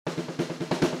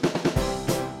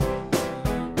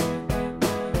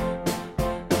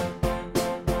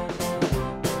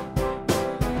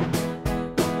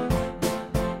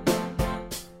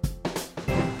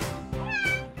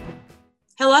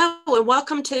Hello and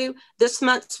welcome to this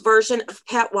month's version of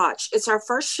Pet Watch. It's our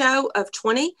first show of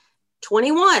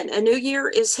 2021. A new year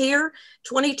is here.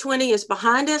 2020 is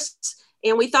behind us,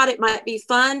 and we thought it might be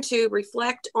fun to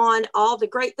reflect on all the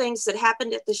great things that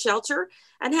happened at the shelter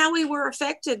and how we were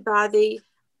affected by the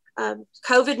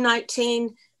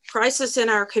COVID-19 crisis in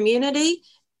our community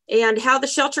and how the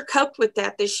shelter coped with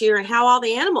that this year and how all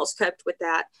the animals coped with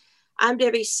that. I'm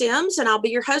Debbie Sims, and I'll be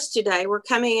your host today. We're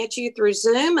coming at you through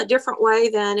Zoom, a different way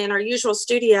than in our usual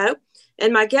studio.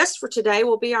 And my guest for today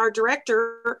will be our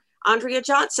director, Andrea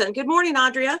Johnson. Good morning,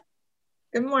 Andrea.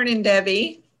 Good morning,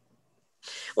 Debbie.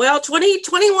 Well,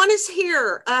 2021 is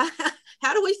here.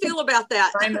 How do we feel about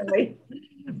that? Finally.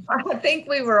 I think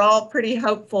we were all pretty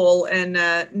hopeful and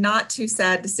not too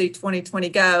sad to see 2020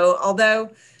 go.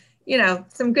 Although, you know,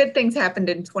 some good things happened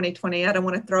in 2020. I don't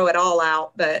want to throw it all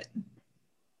out, but...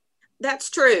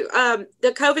 That's true.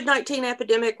 The COVID-19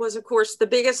 epidemic was, of course, the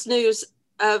biggest news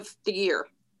of the year.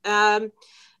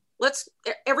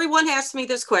 Everyone asks me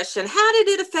this question: how did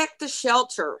it affect the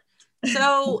shelter?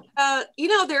 So,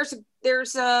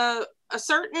 there's a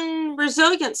certain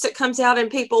resilience that comes out in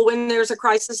people when there's a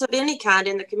crisis of any kind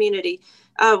in the community.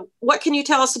 What can you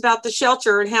tell us about the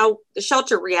shelter and how the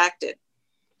shelter reacted?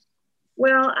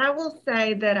 Well, I will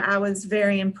say that I was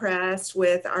very impressed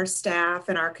with our staff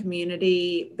and our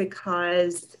community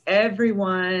because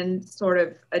everyone sort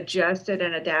of adjusted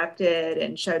and adapted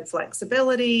and showed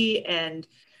flexibility and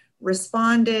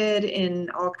responded in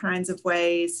all kinds of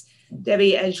ways.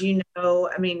 Debbie, as you know,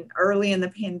 early in the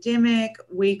pandemic,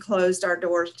 we closed our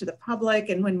doors to the public.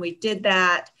 And when we did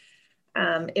that,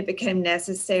 it became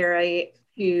necessary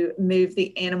to move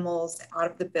the animals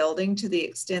out of the building to the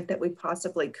extent that we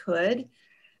possibly could.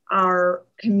 Our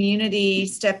community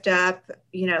stepped up,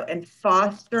 and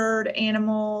fostered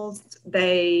animals.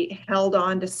 They held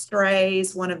on to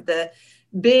strays. One of the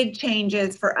big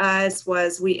changes for us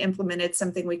was we implemented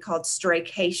something we called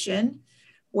straycation,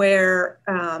 where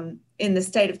in the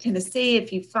state of Tennessee,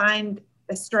 if you find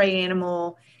a stray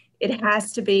animal, it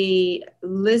has to be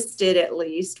listed at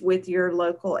least with your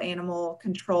local animal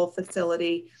control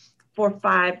facility for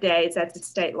 5 days. That's a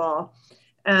state law.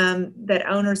 That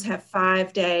owners have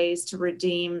 5 days to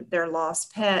redeem their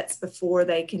lost pets before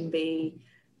they can be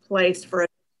placed for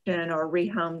adoption or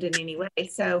rehomed in any way.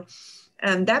 So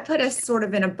that put us sort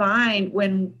of in a bind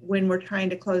when we're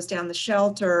trying to close down the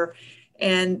shelter.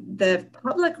 And the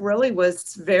public really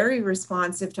was very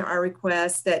responsive to our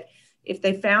request that if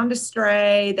they found a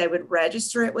stray, they would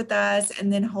register it with us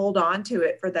and then hold on to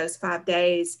it for those 5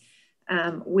 days.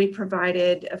 We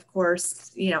provided, of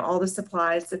course, all the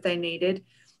supplies that they needed,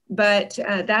 but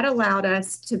that allowed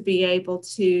us to be able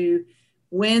to,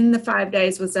 when the 5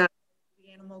 days was up,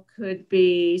 the animal could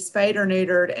be spayed or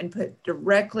neutered and put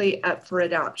directly up for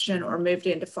adoption or moved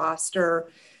into foster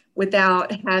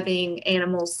without having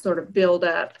animals sort of build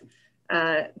up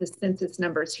the census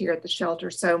numbers here at the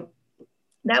shelter. So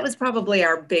that was probably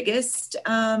our biggest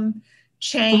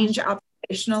change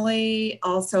operationally.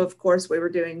 Also, of course, we were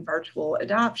doing virtual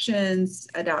adoptions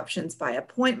by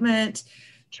appointment,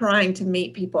 trying to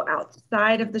meet people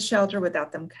outside of the shelter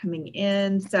without them coming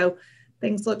in. So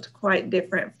things looked quite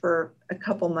different for a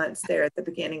couple months there at the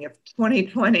beginning of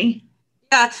 2020.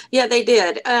 Yeah, they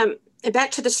did.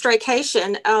 Back to the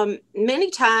straycation,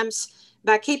 many times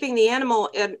by keeping the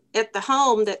animal at the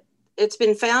home that it's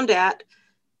been found at,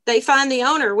 they find the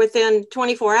owner within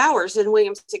 24 hours in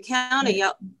Williamson County.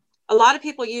 A lot of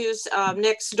people use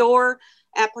Nextdoor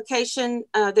application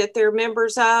that they're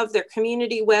members of, their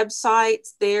community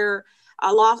websites,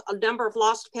 a number of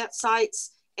lost pet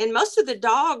sites. And most of the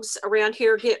dogs around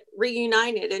here get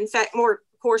reunited. In fact,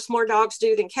 more dogs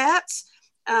do than cats.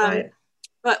 Right.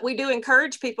 But we do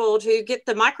encourage people to get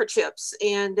the microchips,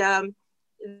 and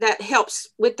that helps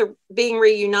with the being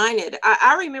reunited.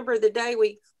 I remember the day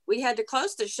we had to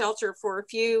close the shelter for a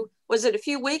few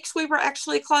weeks we were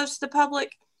actually closed to the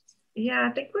public? Yeah,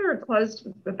 I think we were closed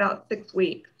about 6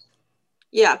 weeks.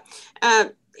 Yeah.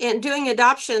 And doing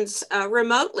adoptions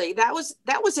remotely, that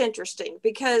was interesting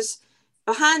because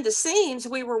behind the scenes,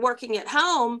 we were working at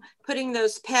home, putting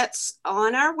those pets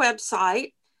on our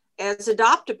website as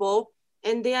adoptable.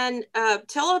 And then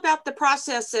tell about the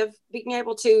process of being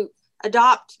able to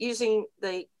adopt using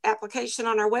the application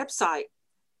on our website.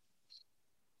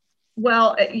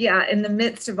 Well, yeah, in the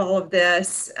midst of all of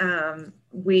this,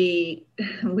 we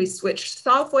switched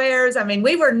softwares.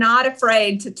 We were not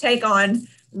afraid to take on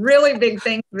really big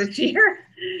things this year.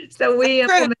 So we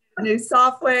implemented new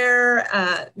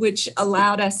software, which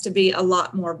allowed us to be a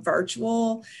lot more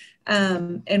virtual.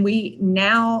 And we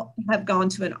now have gone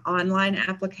to an online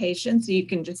application. So you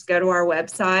can just go to our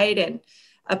website and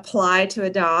apply to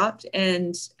adopt.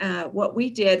 And what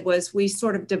we did was we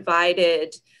sort of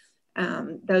divided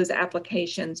those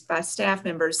applications by staff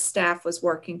members. Staff was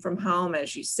working from home,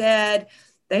 as you said.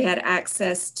 They had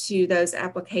access to those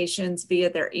applications via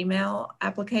their email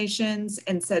applications.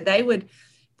 And so they would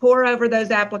pour over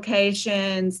those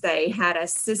applications. They had a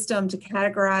system to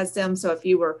categorize them. So if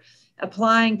you were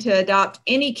applying to adopt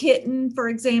any kitten, for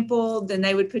example, then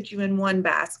they would put you in one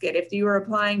basket. If you were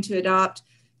applying to adopt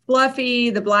Fluffy,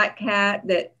 the black cat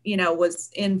that, you know,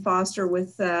 was in foster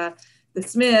with the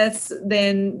Smiths,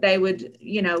 then they would,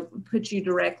 you know, put you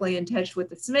directly in touch with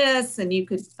the Smiths and you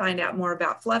could find out more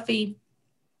about Fluffy.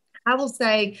 I will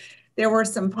say there were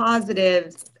some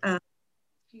positives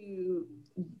to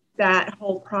that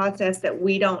whole process that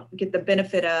we don't get the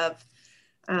benefit of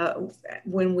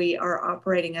when we are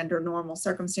operating under normal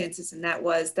circumstances. And that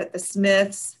was that the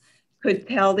Smiths could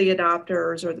tell the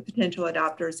adopters or the potential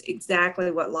adopters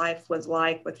exactly what life was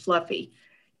like with Fluffy.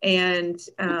 And,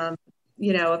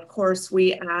 you know, of course,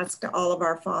 we asked all of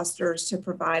our fosters to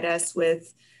provide us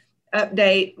with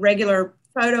regular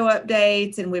photo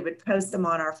updates, and we would post them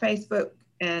on our Facebook.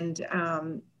 And,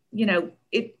 you know,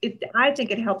 I think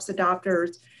it helps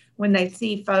adopters when they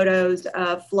see photos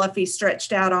of Fluffy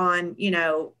stretched out on, you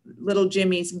know, little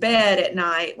Jimmy's bed at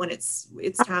night when it's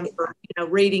time for, you know,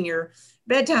 reading your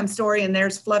bedtime story, and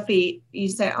there's Fluffy, you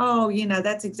say, oh, you know,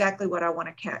 that's exactly what I want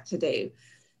a cat to do.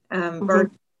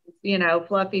 Versus, you know,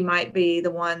 Fluffy might be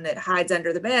the one that hides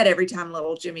under the bed every time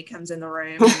little Jimmy comes in the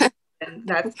room, and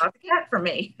that's not the cat for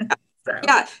me. So.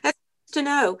 Yeah, that's to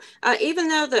know. Even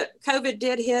though the COVID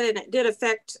did hit and it did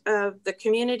affect the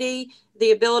community,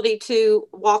 the ability to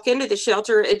walk into the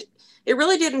shelter, it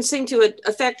really didn't seem to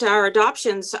affect our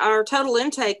adoptions. Our total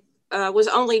intake was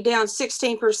only down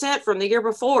 16% from the year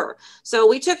before. So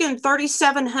we took in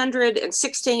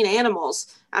 3,716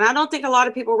 animals. And I don't think a lot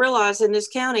of people realize in this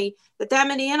county that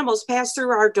many animals pass through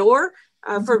our door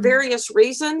for various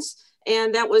reasons.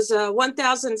 And that was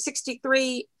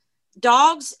 1,063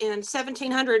 dogs and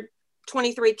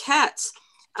 1,723 cats.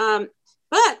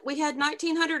 But we had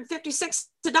 1,956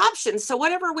 adoptions. So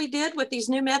whatever we did with these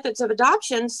new methods of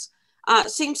adoptions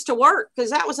seems to work,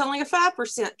 because that was only a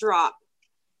 5% drop.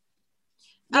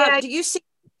 Do you see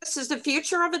this as the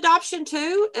future of adoption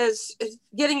too, as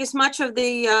getting as much of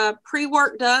the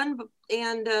pre-work done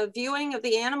and viewing of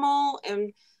the animal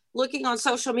and looking on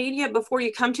social media before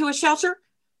you come to a shelter?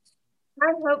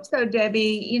 I hope so,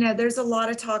 Debbie. You know, there's a lot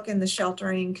of talk in the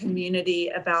sheltering community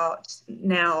about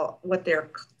now what they're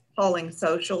calling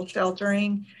social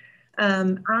sheltering.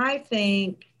 I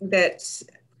think that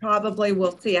probably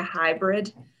we'll see a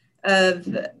hybrid of,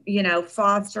 you know,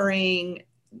 fostering,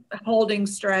 holding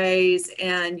strays,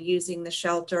 and using the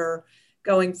shelter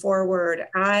going forward.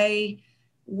 I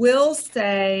will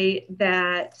say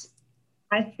that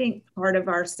I think part of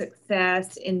our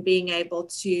success in being able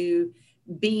to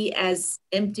be as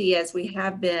empty as we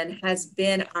have been has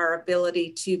been our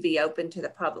ability to be open to the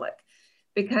public.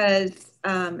 Because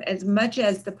as much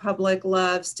as the public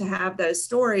loves to have those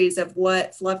stories of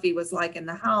what Fluffy was like in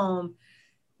the home,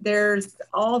 there's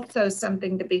also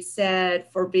something to be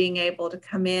said for being able to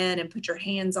come in and put your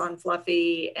hands on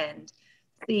Fluffy and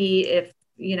see if,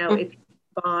 you know, if you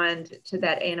bond to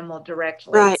that animal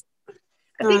directly. Right.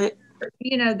 I think,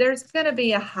 you know, there's going to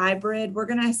be a hybrid. We're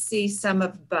going to see some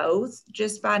of both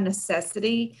just by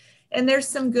necessity. And there's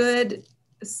some good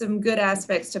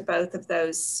aspects to both of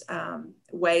those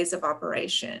ways of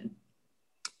operation.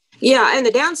 Yeah, and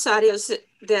the downside is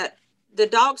that the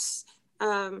dogs,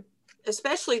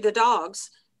 especially the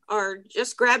dogs, are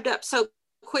just grabbed up so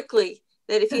quickly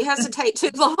that if you hesitate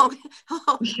too long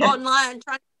online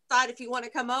trying to decide if you want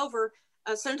to come over,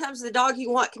 sometimes the dog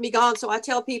you want can be gone. So I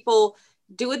tell people,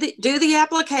 do the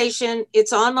application.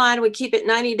 It's online. We keep it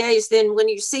 90 days. Then when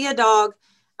you see a dog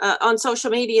on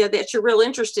social media that you're real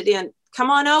interested in, come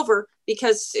on over,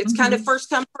 because it's kind of first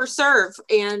come, first serve.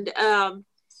 And,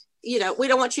 you know, we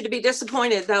don't want you to be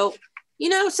disappointed, though. You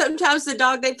know, sometimes the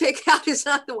dog they pick out is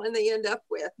not the one they end up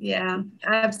with. Yeah,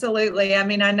 absolutely. I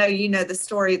mean, I know you know the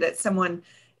story that someone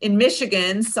in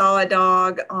Michigan saw a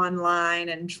dog online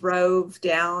and drove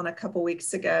down a couple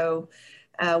weeks ago.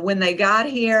 When they got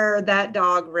here, that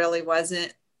dog really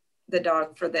wasn't the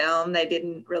dog for them. They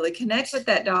didn't really connect with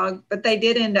that dog, but they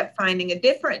did end up finding a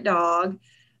different dog.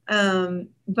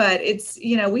 But it's,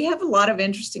 you know, we have a lot of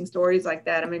interesting stories like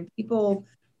that. I mean, people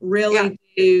really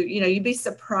do, you know, you'd be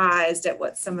surprised at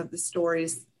what some of the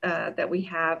stories that we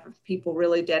have of people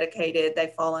really dedicated.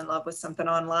 They fall in love with something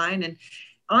online. And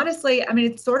honestly, I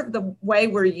mean, it's sort of the way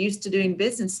we're used to doing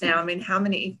business now. I mean, how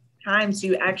many times do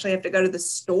you actually have to go to the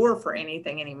store for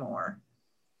anything anymore?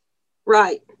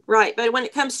 Right, right. But when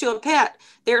it comes to a pet,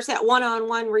 there's that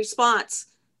one-on-one response,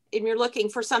 and you're looking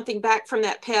for something back from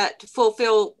that pet to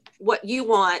fulfill what you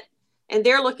want, and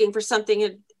they're looking for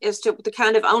something as to the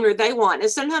kind of owner they want. And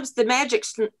sometimes the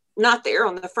magic's not there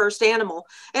on the first animal.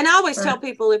 And I always tell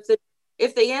people, if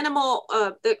the animal,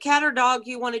 the cat or dog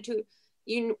you wanted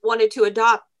to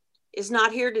adopt is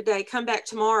not here today, come back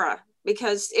tomorrow,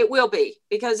 because it will be,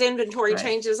 because inventory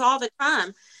changes all the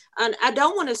time. And I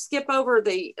don't want to skip over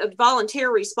the volunteer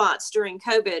response during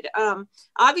COVID.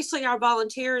 Obviously, our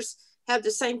volunteers have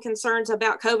the same concerns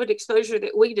about COVID exposure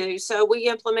that we do. So we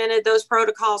implemented those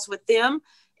protocols with them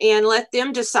and let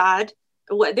them decide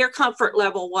what their comfort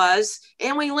level was.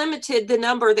 And we limited the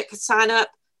number that could sign up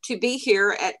to be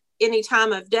here at any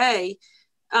time of day.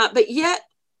 But yet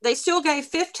they still gave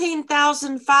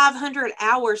 15,500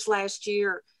 hours last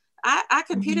year. I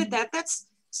computed that. That's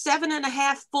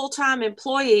 7.5 full-time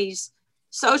employees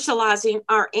socializing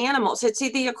our animals. It's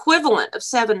the equivalent of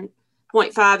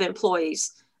 7.5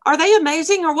 employees. Are they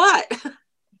amazing or what? I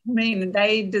mean,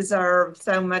 they deserve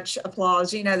so much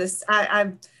applause. You know, this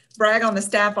I brag on the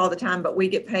staff all the time, but we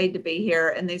get paid to be here.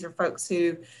 And these are folks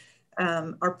who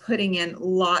are putting in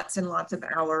lots and lots of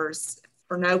hours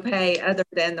for no pay other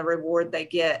than the reward they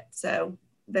get. So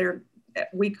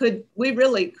we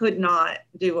really could not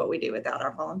do what we do without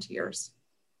our volunteers.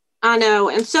 I know.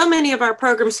 And so many of our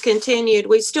programs continued.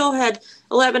 We still had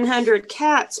 1,100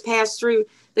 cats pass through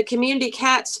the community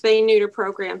cat spay neuter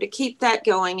program to keep that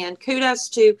going. And kudos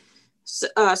to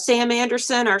Sam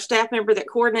Anderson, our staff member that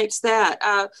coordinates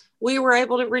that. We were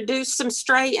able to reduce some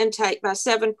stray intake by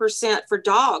 7% for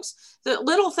dogs. The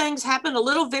little things happen, the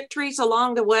little victories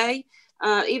along the way.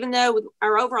 Even though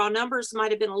our overall numbers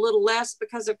might have been a little less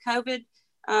because of COVID,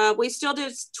 we still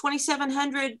did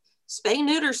 2,700 spay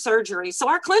neuter surgery. So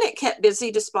our clinic kept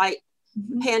busy despite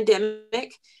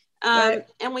pandemic.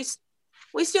 And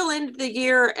we still ended the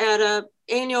year at a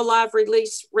annual live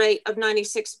release rate of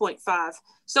 96.5.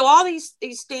 So all these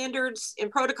standards and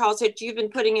protocols that you've been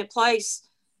putting in place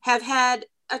have had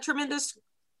a tremendous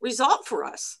result for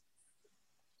us.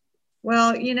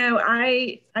 Well, you know,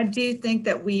 I do think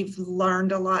that we've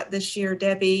learned a lot this year,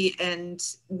 Debbie, and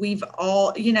we've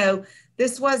all, you know,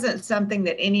 this wasn't something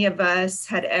that any of us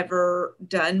had ever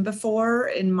done before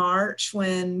in March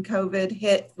when COVID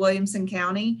hit Williamson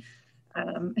County.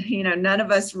 You know, none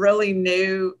of us really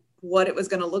knew what it was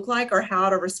going to look like or how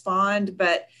to respond,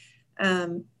 but,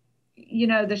 you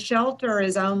know, the shelter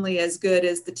is only as good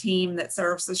as the team that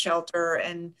serves the shelter,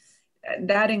 and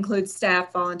that includes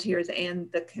staff, volunteers,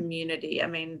 and the community. I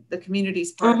mean, the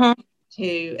community's part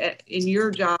too. In your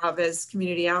job as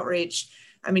community outreach,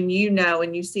 I mean, you know,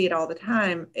 and you see it all the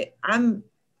time. I'm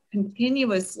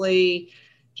continuously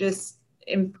just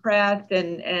impressed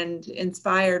and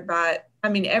inspired by, I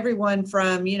mean, everyone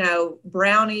from, you know,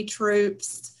 Brownie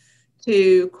troops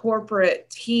to corporate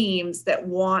teams that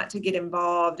want to get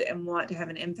involved and want to have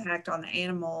an impact on the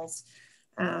animals.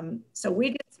 So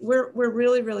we're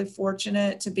really, really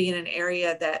fortunate to be in an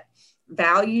area that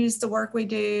values the work we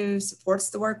do,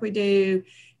 supports the work we do,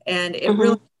 and it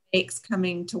really makes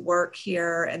coming to work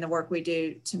here and the work we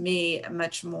do, to me,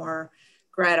 much more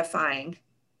gratifying.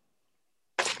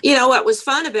 You know, what was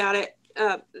fun about it,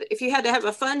 if you had to have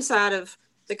a fun side of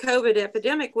the COVID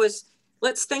epidemic, was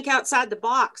let's think outside the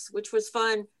box, which was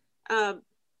fun.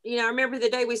 You know, I remember the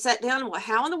day we sat down and, well,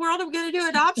 how in the world are we going to do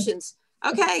adoptions?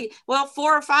 Okay, well,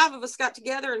 4 or 5 of us got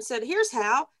together and said, here's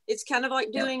how. It's kind of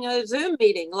like doing a Zoom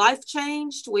meeting. Life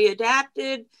changed. We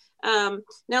adapted. Now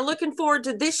looking forward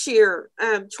to this year.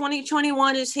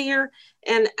 2021 is here,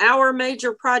 and our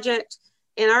major project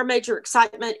and our major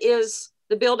excitement is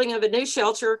the building of a new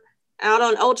shelter out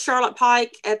on Old Charlotte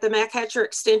Pike at the Mac Hatcher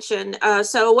Extension.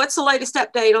 So what's the latest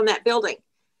update on that building?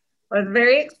 Well, it's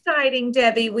very exciting,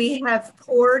 Debbie. We have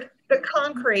poured the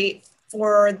concrete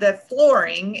for the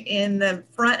flooring in the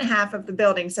front half of the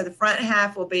building. So the front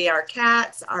half will be our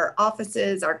cats, our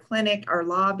offices, our clinic, our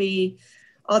lobby,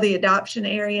 all the adoption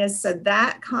areas. So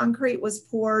that concrete was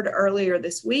poured earlier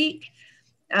this week.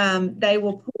 They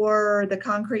will pour the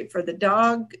concrete for the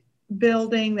dog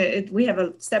building. We have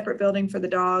a separate building for the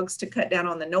dogs to cut down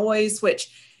on the noise,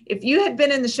 which if you had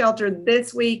been in the shelter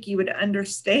this week, you would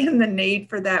understand the need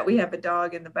for that. We have a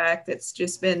dog in the back that's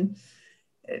just been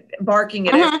barking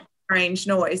at every strange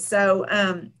noise. So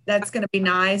that's going to be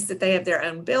nice that they have their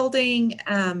own building,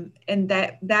 and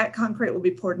that concrete will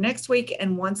be poured next week.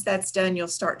 And once that's done, you'll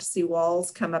start to see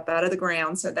walls come up out of the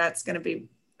ground. So that's going to be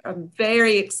a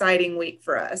very exciting week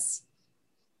for us.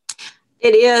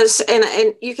 It is,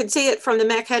 and you can see it from the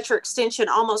Mac Hatcher Extension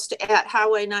almost at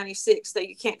Highway 96, that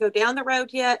you can't go down the road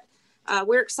yet.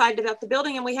 We're excited about the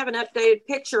building, and we have an updated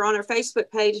picture on our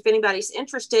Facebook page if anybody's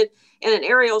interested in an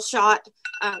aerial shot.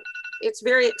 It's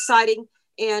very exciting,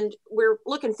 and we're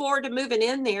looking forward to moving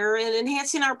in there and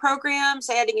enhancing our programs,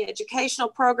 adding educational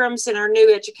programs in our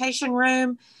new education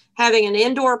room, having an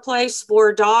indoor place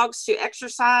for dogs to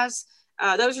exercise.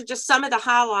 Those are just some of the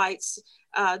highlights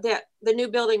that the new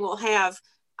building will have.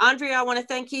 Andrea, I want to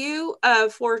thank you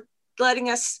for letting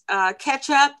us catch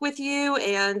up with you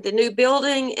and the new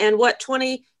building and what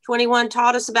 2021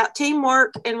 taught us about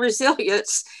teamwork and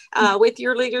resilience with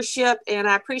your leadership. And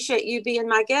I appreciate you being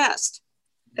my guest.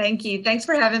 Thank you. Thanks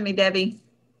for having me, Debbie.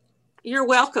 You're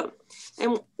welcome.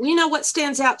 And you know what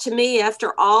stands out to me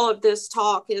after all of this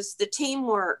talk is the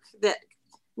teamwork that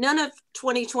none of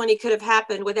 2020 could have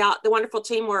happened without the wonderful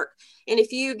teamwork. And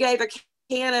if you gave a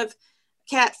can of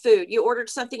cat food, you ordered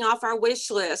something off our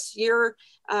wish list, your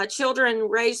children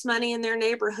raised money in their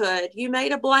neighborhood, you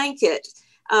made a blanket,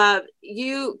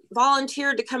 you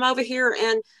volunteered to come over here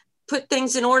and put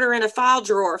things in order in a file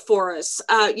drawer for us.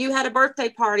 You had a birthday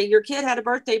party, your kid had a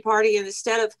birthday party, and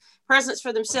instead of presents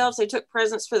for themselves, they took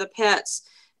presents for the pets.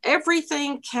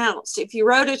 Everything counts. If you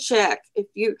wrote a check, if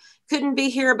you couldn't be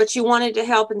here, but you wanted to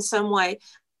help in some way,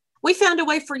 we found a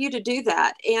way for you to do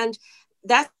that. And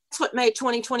that's what made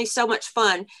 2020 so much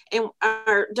fun. And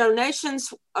our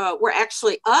donations were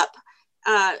actually up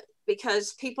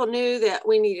because people knew that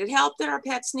we needed help, that our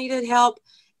pets needed help.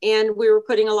 And we were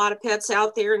putting a lot of pets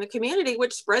out there in the community,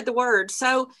 which spread the word.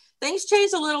 So things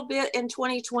changed a little bit in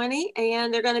 2020,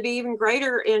 and they're going to be even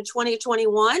greater in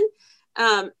 2021.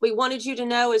 We wanted you to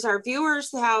know, as our viewers,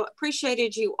 how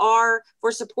appreciated you are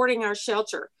for supporting our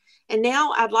shelter. And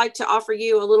now I'd like to offer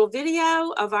you a little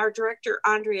video of our director,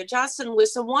 Andrea Johnson, with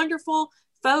some wonderful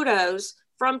photos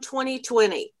from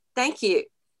 2020. Thank you.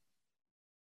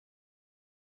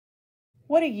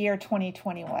 What a year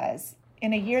 2020 was.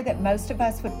 In a year that most of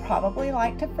us would probably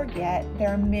like to forget, there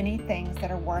are many things that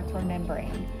are worth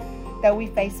remembering. Though we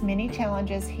face many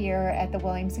challenges here at the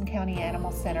Williamson County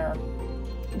Animal Center,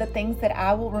 the things that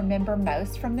I will remember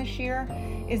most from this year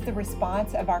is the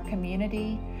response of our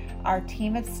community, our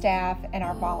team of staff, and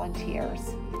our volunteers.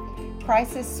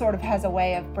 Crisis sort of has a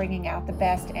way of bringing out the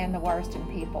best and the worst in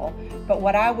people, but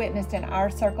what I witnessed in our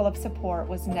circle of support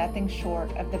was nothing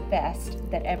short of the best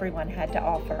that everyone had to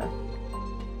offer.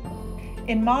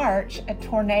 In March, a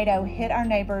tornado hit our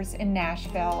neighbors in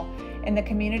Nashville, and the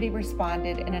community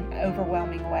responded in an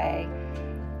overwhelming way.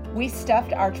 We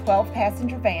stuffed our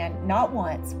 12-passenger van not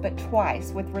once, but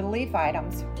twice with relief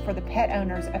items for the pet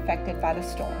owners affected by the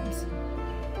storms.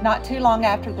 Not too long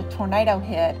after the tornado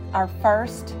hit, our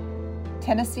first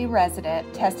Tennessee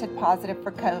resident tested positive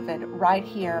for COVID right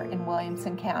here in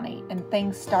Williamson County, and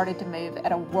things started to move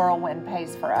at a whirlwind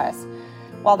pace for us.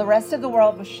 While the rest of the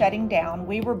world was shutting down,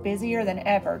 we were busier than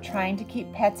ever trying to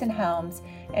keep pets in homes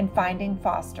and finding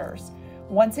fosters.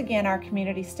 Once again, our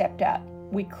community stepped up.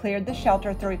 We cleared the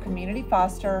shelter through community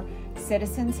foster,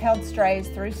 citizens held strays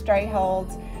through stray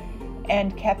holds,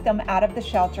 and kept them out of the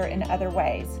shelter in other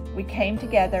ways. We came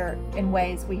together in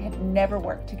ways we had never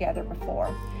worked together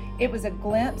before. It was a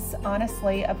glimpse,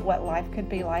 honestly, of what life could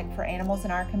be like for animals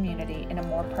in our community in a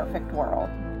more perfect world.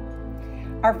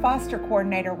 Our foster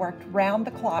coordinator worked round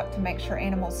the clock to make sure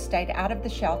animals stayed out of the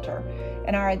shelter,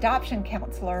 and our adoption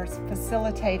counselors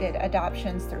facilitated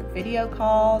adoptions through video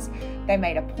calls. They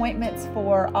made appointments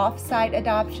for off-site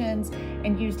adoptions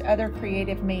and used other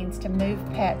creative means to move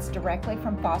pets directly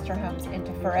from foster homes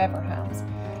into forever homes.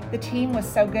 The team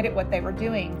was so good at what they were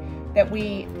doing that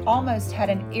we almost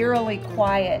had an eerily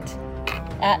quiet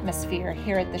atmosphere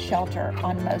here at the shelter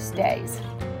on most days.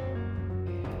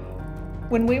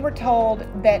 When we were told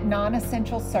that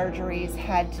non-essential surgeries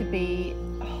had to be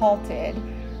halted,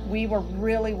 we were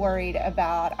really worried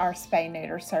about our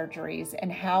spay-neuter surgeries and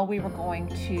how we were going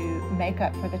to make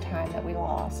up for the time that we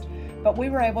lost. But we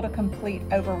were able to complete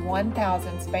over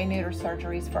 1,000 spay-neuter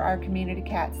surgeries for our community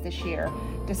cats this year,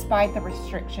 despite the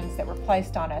restrictions that were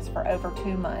placed on us for over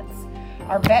 2 months.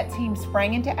 Our vet team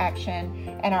sprang into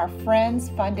action, and our friends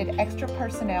funded extra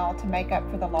personnel to make up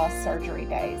for the lost surgery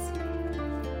days.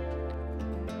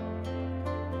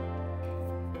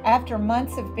 After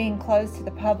months of being closed to the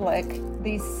public,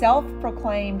 these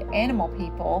self-proclaimed animal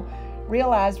people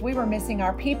realized we were missing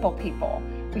our people.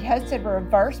 We hosted a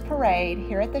reverse parade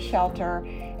here at the shelter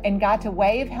and got to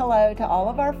wave hello to all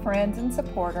of our friends and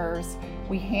supporters.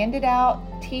 We handed out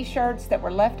t-shirts that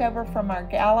were left over from our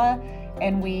gala,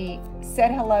 and we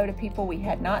said hello to people we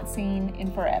had not seen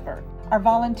in forever. Our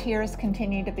volunteers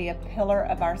continue to be a pillar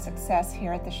of our success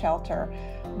here at the shelter.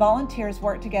 Volunteers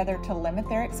work together to limit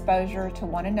their exposure to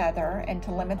one another and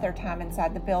to limit their time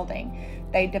inside the building.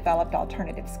 They developed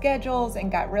alternative schedules and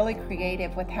got really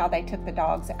creative with how they took the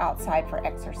dogs outside for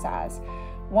exercise.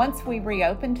 Once we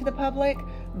reopened to the public,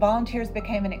 volunteers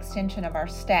became an extension of our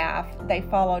staff. They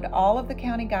followed all of the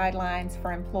county guidelines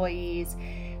for employees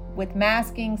with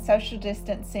masking, social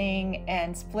distancing,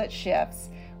 and split shifts.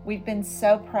 We've been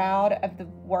so proud of the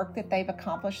work that they've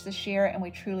accomplished this year, and we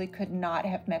truly could not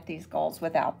have met these goals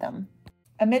without them.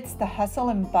 Amidst the hustle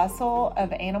and bustle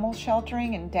of animal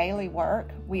sheltering and daily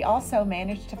work, we also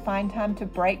managed to find time to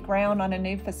break ground on a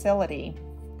new facility.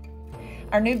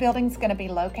 Our new building is going to be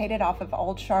located off of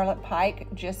Old Charlotte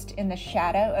Pike, just in the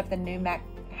shadow of the new Mac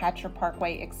Hatcher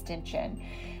Parkway extension.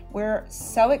 We're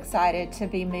so excited to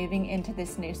be moving into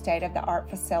this new state-of-the-art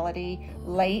facility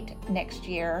late next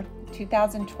year.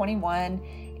 2021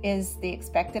 is the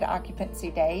expected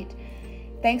occupancy date.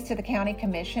 Thanks to the County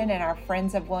Commission and our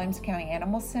friends of Williams County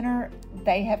Animal Center,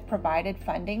 they have provided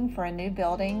funding for a new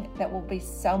building that will be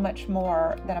so much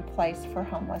more than a place for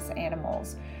homeless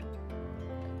animals.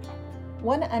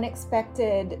 One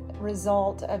unexpected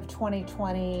result of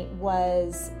 2020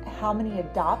 was how many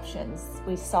adoptions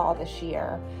we saw this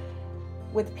year.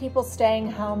 With people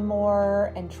staying home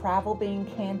more and travel being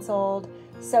canceled,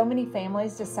 so many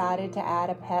families decided to add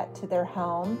a pet to their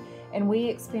home, and we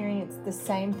experienced the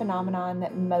same phenomenon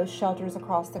that most shelters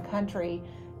across the country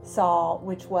saw,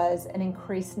 which was an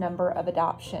increased number of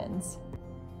adoptions.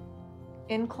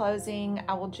 In closing,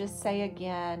 I will just say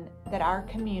again that our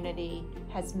community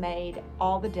has made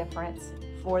all the difference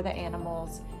for the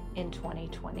animals in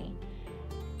 2020.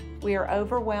 We are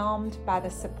overwhelmed by the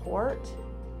support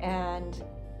and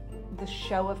the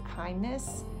show of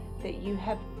kindness that you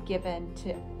have given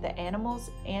to the animals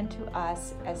and to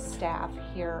us as staff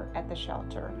here at the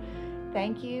shelter.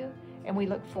 Thank you, and we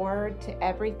look forward to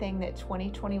everything that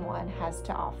 2021 has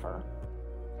to offer.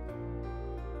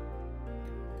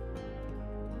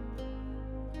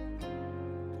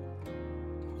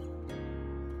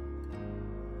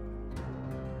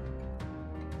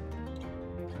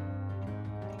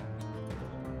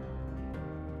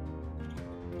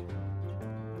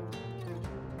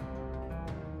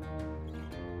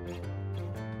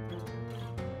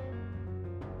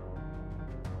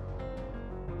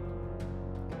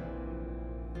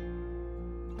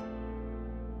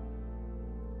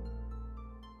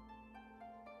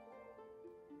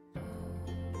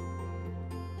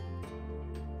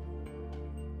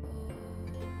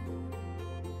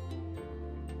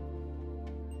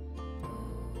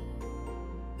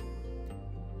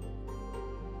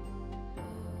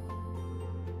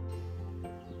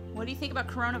 What do you think about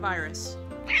coronavirus?